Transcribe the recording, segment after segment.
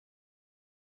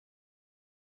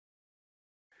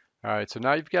All right, so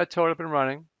now you've got Toad up and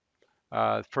running.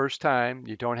 First time,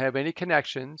 you don't have any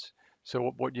connections.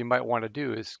 So what you might want to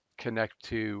do is connect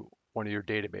to one of your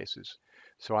databases.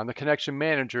 So on the connection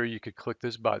manager, you could click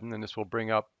this button and this will bring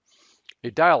up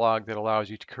a dialog that allows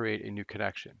you to create a new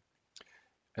connection.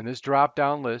 And this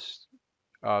drop-down list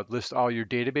lists all your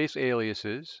database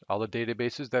aliases, all the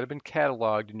databases that have been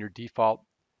cataloged in your default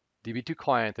DB2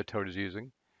 client that Toad is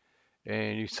using.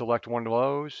 And you select one of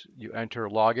those, you enter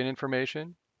login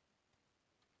information,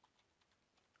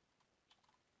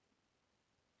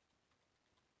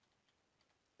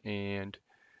 and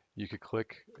you could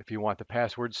click if you want the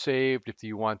password saved, if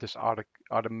you want this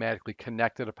automatically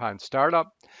connected upon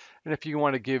startup, and if you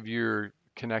want to give your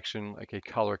connection like a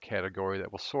color category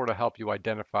that will sort of help you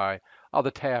identify all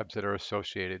the tabs that are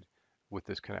associated with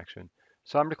this connection.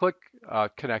 So I'm going to click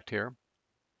connect here,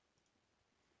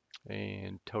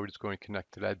 and Toad is going to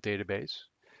connect to that database.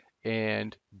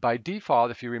 And by default,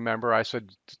 if you remember, I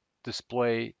said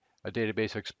display a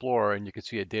database explorer, and you can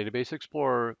see a database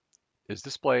explorer is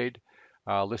displayed,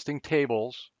 listing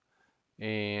tables,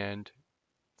 and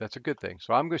that's a good thing.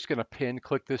 So I'm just going to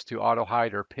click this to auto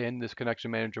hide or pin this connection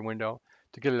manager window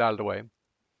to get it out of the way.